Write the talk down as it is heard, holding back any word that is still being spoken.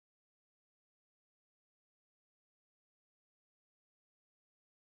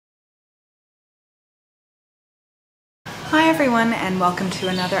Hi everyone, and welcome to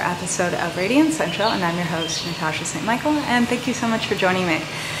another episode of Radiant Central, and I'm your host Natasha St. Michael, and thank you so much for joining me.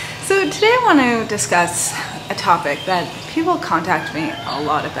 So today I want to discuss a topic that people contact me a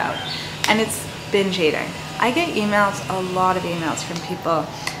lot about, and it's binge eating. I get a lot of emails from people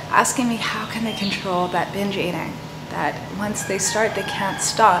asking me how can they control that binge eating, that once they start they can't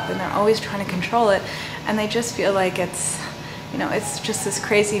stop and they're always trying to control it, and they just feel like it's just this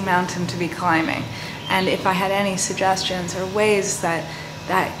crazy mountain to be climbing. And if I had any suggestions or ways that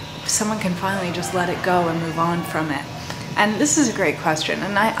someone can finally just let it go and move on from it. And this is a great question,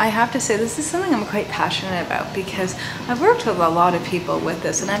 and I have to say this is something I'm quite passionate about, because I've worked with a lot of people with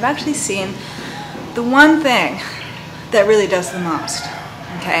this, and I've actually seen the one thing that really does the most.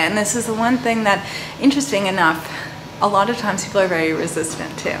 Okay, and this is the one thing that, interesting enough, a lot of times people are very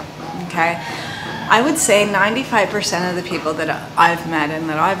resistant to. Okay, I would say 95% of the people that I've met and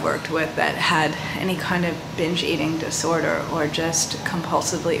that I've worked with that had any kind of binge eating disorder or just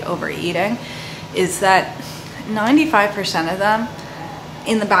compulsively overeating is that 95% of them,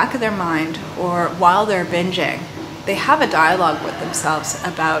 in the back of their mind or while they're binging, they have a dialogue with themselves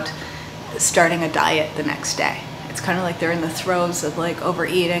about starting a diet the next day. It's kind of like they're in the throes of like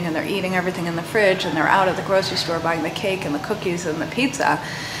overeating, and they're eating everything in the fridge, and they're out at the grocery store buying the cake and the cookies and the pizza.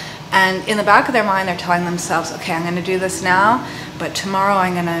 And in the back of their mind, they're telling themselves, okay, I'm going to do this now, but tomorrow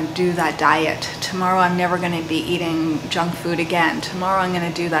I'm going to do that diet. Tomorrow I'm never going to be eating junk food again. Tomorrow I'm going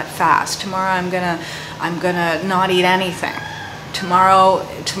to do that fast. Tomorrow I'm going to not eat anything. Tomorrow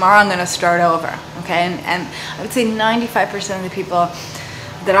I'm going to start over. Okay, and I would say 95% of the people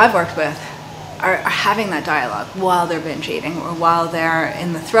that I've worked with are having that dialogue while they're binge eating, or while they're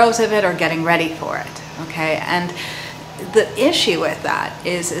in the throes of it or getting ready for it. Okay, and the issue with that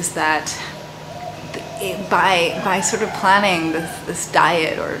is that by sort of planning this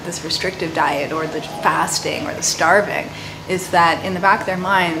diet or this restrictive diet or the fasting or the starving, is that in the back of their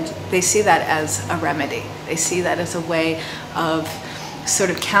mind they see that as a remedy. They see that as a way of sort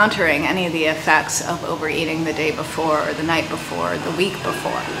of countering any of the effects of overeating the day before or the night before or the week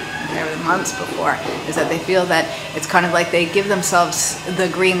before or the months before, is that they feel that it's kind of like they give themselves the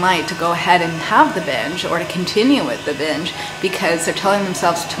green light to go ahead and have the binge or to continue with the binge, because they're telling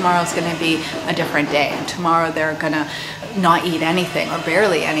themselves tomorrow's going to be a different day, and tomorrow they're going to not eat anything or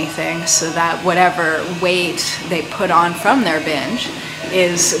barely anything, so that whatever weight they put on from their binge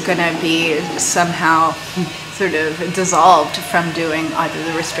is going to be somehow sort of dissolved from doing either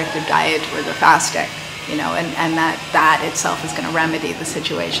the restrictive diet or the fasting, and that itself is going to remedy the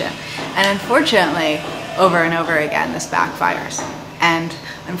situation. And unfortunately, over and over again, this backfires. And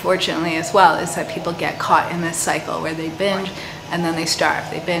unfortunately as well is that people get caught in this cycle where they binge and then they starve.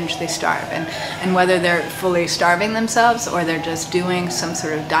 They binge, they starve. And whether they're fully starving themselves or they're just doing some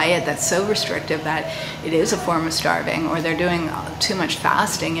sort of diet that's so restrictive that it is a form of starving, or they're doing too much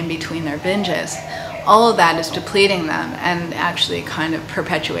fasting in between their binges, all of that is depleting them and actually kind of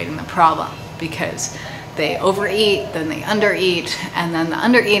perpetuating the problem, because they overeat, then they undereat, and then the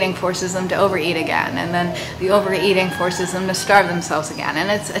undereating forces them to overeat again, and then the overeating forces them to starve themselves again. And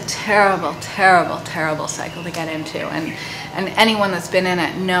it's a terrible, terrible, terrible cycle to get into. And anyone that's been in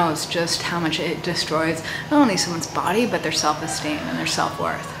it knows just how much it destroys not only someone's body, but their self-esteem and their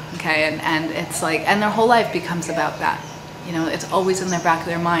self-worth. Okay, and it's like, and their whole life becomes about that. It's always in their back of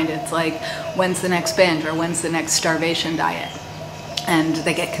their mind. It's like, when's the next binge or when's the next starvation diet? And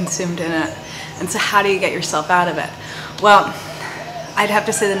they get consumed in it. And so how do you get yourself out of it? Well, I'd have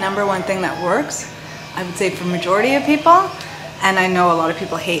to say the number one thing that works, I would say for majority of people, and I know a lot of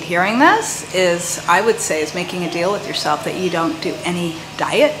people hate hearing this, is making a deal with yourself that you don't do any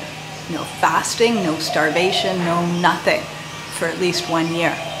diet, no fasting, no starvation, no nothing for at least 1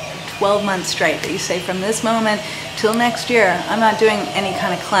 year. 12 months straight, that you say from this moment till next year, I'm not doing any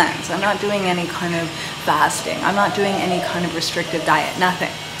kind of cleanse, I'm not doing any kind of fasting, I'm not doing any kind of restrictive diet, nothing.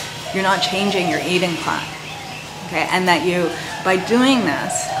 You're not changing your eating plan. Okay, and that you, by doing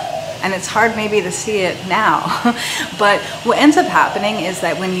this, and it's hard maybe to see it now, but what ends up happening is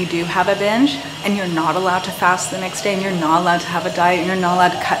that when you do have a binge and you're not allowed to fast the next day, and you're not allowed to have a diet, and you're not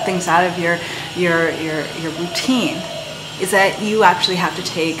allowed to cut things out of your routine, is that you actually have to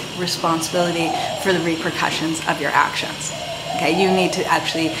take responsibility for the repercussions of your actions. Okay, you need to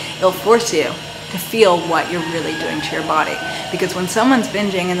actually, it'll force you to feel what you're really doing to your body. Because when someone's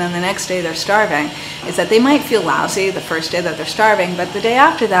binging and then the next day they're starving, is that they might feel lousy the first day that they're starving, but the day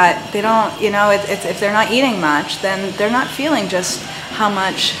after that, they don't, if they're not eating much, then they're not feeling just how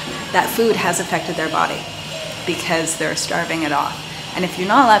much that food has affected their body, because they're starving it off. And if you're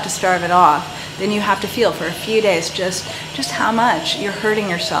not allowed to starve it off, then you have to feel for a few days just how much you're hurting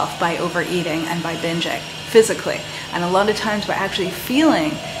yourself by overeating and by binging. physically. And a lot of times by actually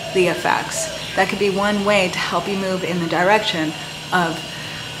feeling the effects, that could be one way to help you move in the direction of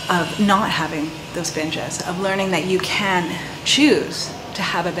not having those binges, of learning that you can choose to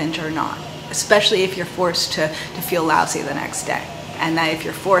have a binge or not, especially if you're forced to feel lousy the next day. And that if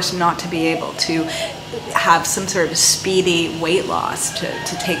you're forced not to be able to have some sort of speedy weight loss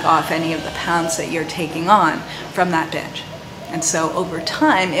to take off any of the pounds that you're taking on from that binge. And so over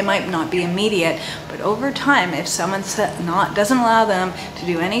time, it might not be immediate, but over time, if someone doesn't allow them to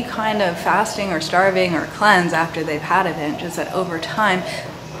do any kind of fasting or starving or cleanse after they've had a binge, is that over time,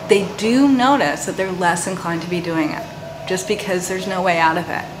 they do notice that they're less inclined to be doing it. Just because there's no way out of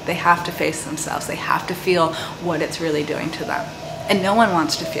it. They have to face themselves. They have to feel what it's really doing to them. And no one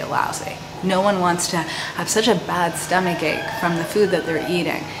wants to feel lousy. No one wants to have such a bad stomach ache from the food that they're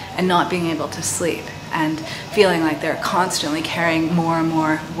eating and not being able to sleep and feeling like they're constantly carrying more and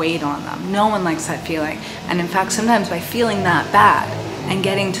more weight on them. No one likes that feeling. And in fact, sometimes by feeling that bad and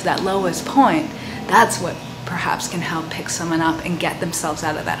getting to that lowest point, that's what perhaps can help pick someone up and get themselves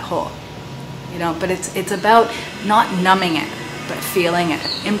out of that hole. You know, but it's about not numbing it, but feeling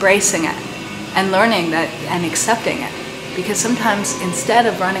it, embracing it, and learning that and accepting it. Because sometimes instead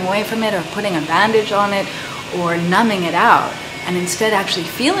of running away from it or putting a bandage on it or numbing it out, and instead actually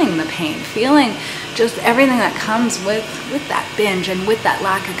feeling the pain, feeling just everything that comes with that binge and with that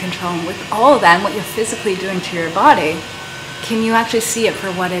lack of control and with all of that and what you're physically doing to your body, can you actually see it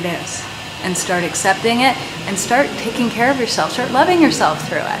for what it is and start accepting it and start taking care of yourself, start loving yourself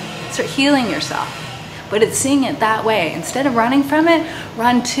through it. Start healing yourself. But it's seeing it that way. Instead of running from it,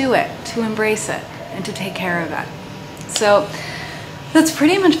 run to it, to embrace it, and to take care of it. So that's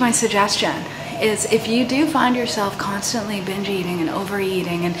pretty much my suggestion, is if you do find yourself constantly binge eating and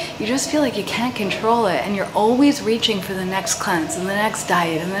overeating and you just feel like you can't control it and you're always reaching for the next cleanse and the next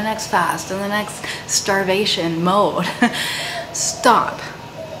diet and the next fast and the next starvation mode, stop.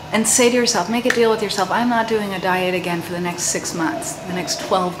 And say to yourself, make a deal with yourself, I'm not doing a diet again for the next 6 months, the next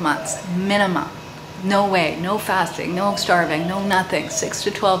 12 months, minimum. No way, no fasting, no starving, no nothing, 6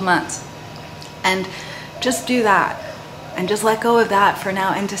 to 12 months. And just do that. And just let go of that for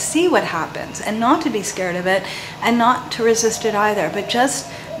now and to see what happens and not to be scared of it and not to resist it either, but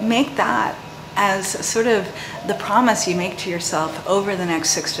just make that as sort of the promise you make to yourself over the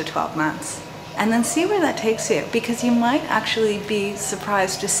next 6 to 12 months. And then see where that takes you, because you might actually be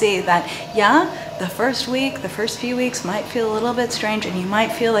surprised to see that, yeah, the first week, the first few weeks might feel a little bit strange and you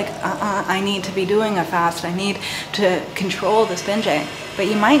might feel like, I need to be doing a fast, I need to control this binging. But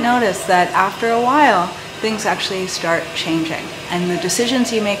you might notice that after a while, things actually start changing and the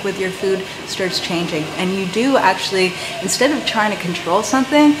decisions you make with your food starts changing. And you do actually, instead of trying to control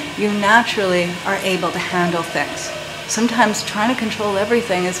something, you naturally are able to handle things. Sometimes trying to control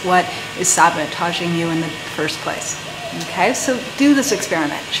everything is what is sabotaging you in the first place. Okay, so do this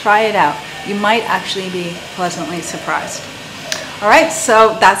experiment, try it out. You might actually be pleasantly surprised. All right,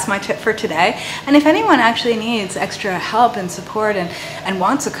 so that's my tip for today. And if anyone actually needs extra help and support and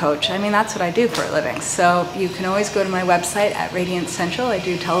wants a coach, I mean, that's what I do for a living. So you can always go to my website at Radiant Central. I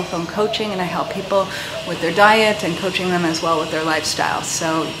do telephone coaching and I help people with their diet and coaching them as well with their lifestyle.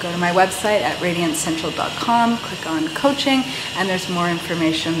 So go to my website at radiantcentral.com, click on coaching, and there's more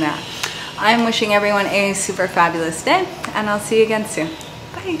information there. I'm wishing everyone a super fabulous day, and I'll see you again soon.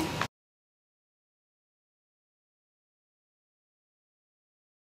 Bye.